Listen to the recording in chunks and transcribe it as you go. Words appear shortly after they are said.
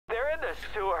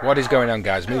What is going on,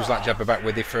 guys? Moves like Jabba back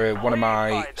with you for one of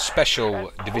my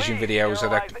special Division videos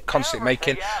that I'm constantly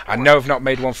making. I know I've not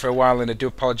made one for a while and I do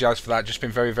apologise for that. Just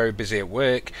been very, very busy at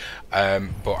work,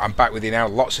 but I'm back with you now.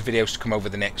 Lots of videos to come over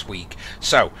the next week.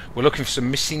 So we're looking for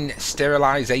some missing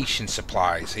sterilisation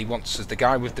supplies. He wants us, the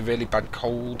guy with the really bad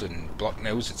cold and blocked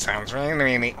nose. It sounds really,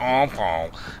 really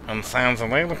awful and sounds a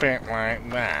little bit like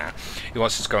that. He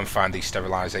wants us to go and find these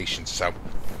sterilisations. So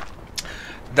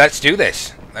let's do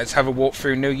this. Let's have a walk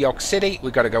through New York City.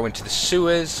 We've got to go into the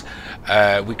sewers.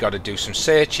 We've got to do some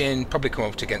searching. Probably come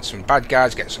up against some bad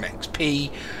guys, get some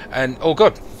XP, and all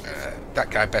good. That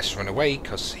guy best run away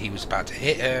because he was about to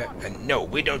hit her. And no,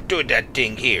 we don't do that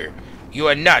thing here. You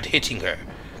are not hitting her.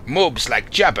 Mobs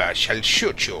like Jabba shall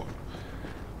shoot you.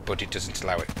 But it doesn't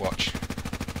allow it. Watch.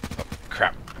 Oh,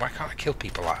 crap. Why can't I kill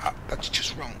people like that? That's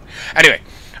just wrong. Anyway,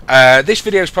 this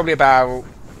video is probably about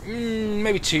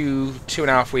maybe two and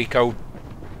a half week old.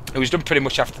 It was done pretty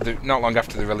much after not long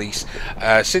after the release.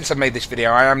 Since I've made this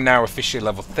video, I am now officially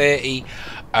level 30.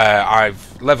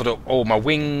 I've leveled up all my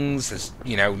wings. There's,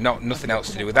 you know, nothing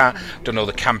else to do with that. Done all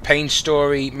the campaign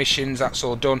story missions. That's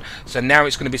all done. So now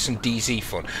it's going to be some DZ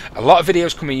fun. A lot of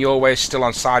videos coming your way still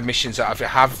on side missions that I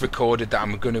have recorded that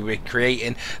I'm going to be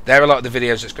creating. They're a lot of the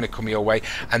videos that's going to come your way,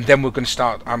 and then we're going to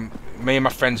start. Me and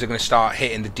my friends are going to start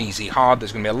hitting the DZ hard.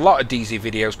 There's going to be a lot of DZ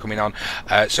videos coming on.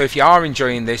 So if you are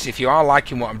enjoying this, if you are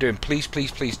liking what I'm doing, please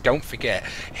don't forget,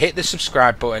 hit the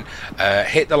subscribe button,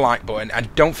 hit the like button,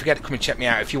 and don't forget to come and check me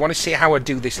out if you want to see how I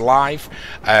do this live,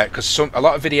 because a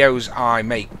lot of videos I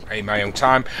make in my own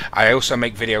time. I also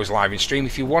make videos live in stream.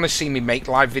 If you want to see me make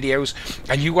live videos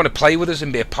and you want to play with us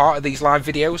and be a part of these live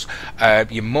videos,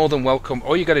 you're more than welcome.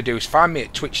 All you got to do is find me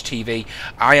at Twitch TV.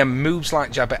 I am Moves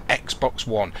Like Jabba Xbox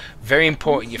One. Very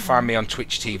important you find me on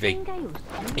Twitch TV.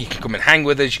 You can come and hang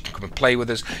with us, you can come and play with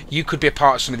us, you could be a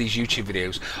part of some of these YouTube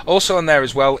videos. Also on there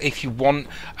as well, if you want,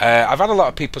 I've had a lot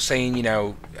of people saying, you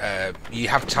know, you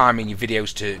have time in your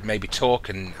videos to maybe talk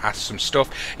and ask some stuff.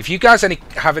 If you guys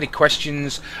have any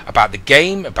questions about the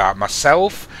game, about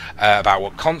myself, about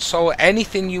what console,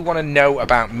 anything you want to know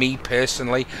about me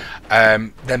personally,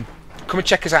 then come and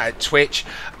check us out at Twitch.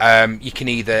 You can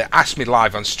either ask me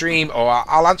live on stream or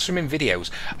I'll answer them in videos.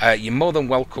 You're more than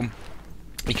welcome.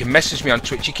 You can message me on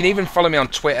Twitch. You can even follow me on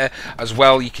Twitter as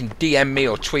well. You can DM me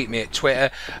or tweet me at Twitter.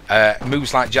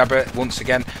 Moves Like Jabba once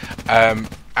again.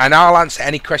 And I'll answer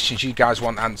any questions you guys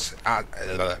want answer.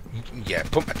 Yeah,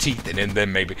 put my teeth in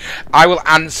then maybe. I will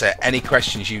answer any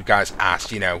questions you guys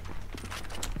ask, you know.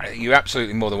 You're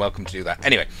absolutely more than welcome to do that.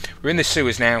 Anyway, we're in the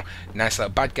sewers now. Nice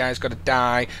little bad guy's got to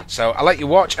die. So I'll let you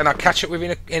watch and I'll catch up with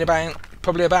you in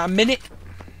probably about a minute.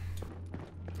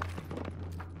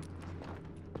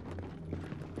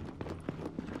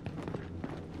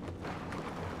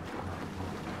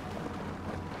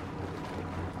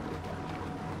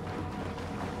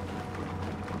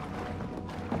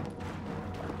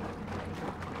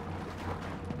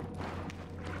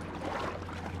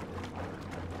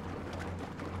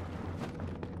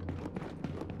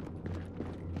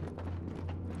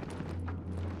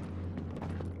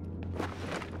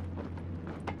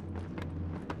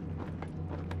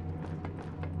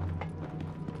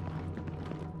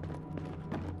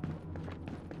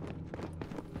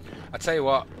 I tell you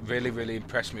what, really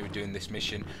impressed me with doing this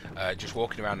mission. Just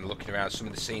walking around and looking around, some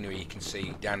of the scenery you can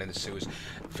see down in the sewers.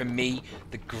 For me,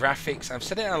 the graphics, I've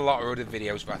said it in a lot of other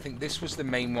videos, but I think this was the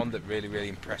main one that really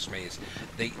impressed me, is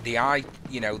the eye,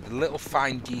 you know, the little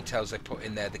fine details they put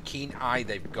in there, the keen eye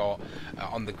they've got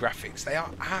on the graphics. They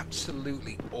are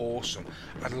absolutely awesome.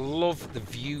 I love the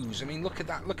views. I mean, look at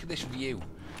that, look at this view.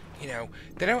 You know,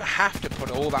 they don't have to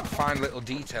put all that fine little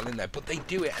detail in there, but they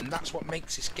do it, and that's what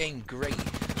makes this game great.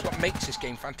 It's what makes this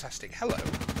game fantastic. Hello,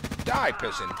 die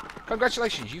person.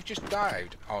 Congratulations, you've just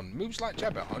died on Moves Like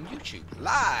Jabba on YouTube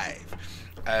live.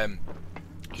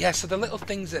 Yeah, so the little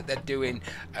things that they're doing,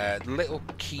 the little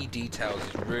key details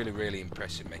is really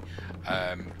impressing me.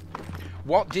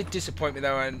 What did disappoint me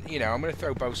though, and you know, I'm going to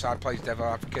throw both sides, plays devil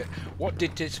advocate. What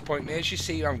did disappoint me, as you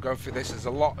see, I'm going through this. There's a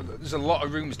lot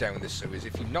of rooms down in the sewers.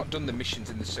 If you've not done the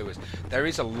missions in the sewers, there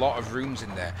is a lot of rooms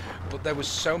in there. But there was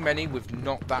so many with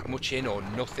not that much in or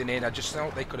nothing in. I just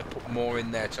thought they could have put more in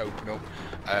there to open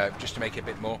up, just to make it a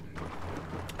bit more.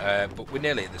 But we're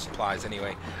nearly at the supplies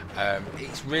anyway.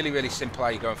 It's really simple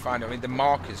how you go and find it. I mean, the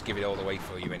markers give it all the way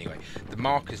for you anyway. The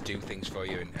markers do things for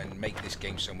you and make this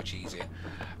game so much easier.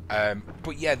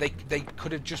 But yeah, they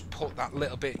could have just put that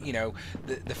little bit, you know.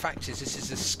 The fact is, this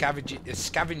is a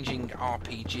scavenging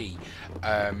RPG,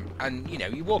 and you know,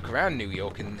 you walk around New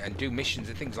York and do missions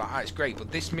and things like that. It's great,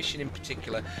 but this mission in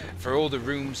particular, for all the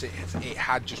rooms it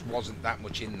had, just wasn't that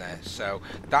much in there. So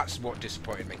that's what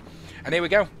disappointed me. And here we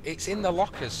go. It's in the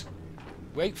lockers.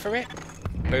 Wait for it.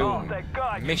 Boom.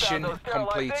 Mission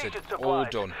completed. All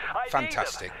done.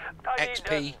 Fantastic.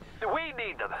 XP.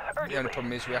 The only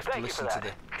problem is we have to listen to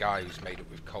the guy who's made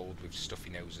up with cold, with stuffy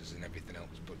noses and everything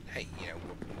else. But hey, you know,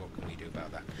 what can we do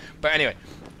about that? But anyway,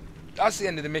 that's the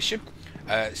end of the mission.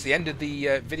 It's the end of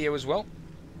the video as well.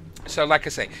 So like I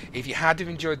say, if you had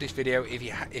enjoyed this video,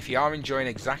 if you are enjoying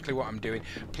exactly what I'm doing,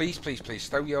 please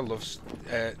throw your loves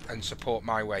and support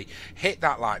my way. Hit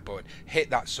that like button,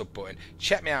 hit that sub button,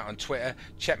 check me out on Twitter,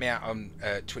 check me out on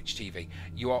Twitch TV.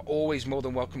 You are always more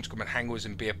than welcome to come and hang with us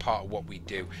and be a part of what we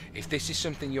do. If this is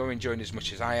something you're enjoying as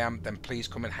much as I am, then please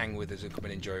come and hang with us and come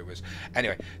and enjoy it with us.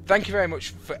 Anyway, thank you very much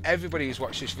for everybody who's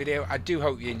watched this video. I do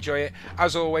hope you enjoy it.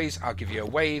 As always, I'll give you a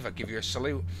wave, I'll give you a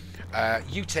salute.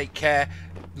 You take care,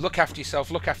 look after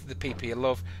yourself, look after the people you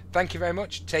love. Thank you very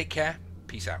much, take care,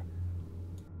 peace out.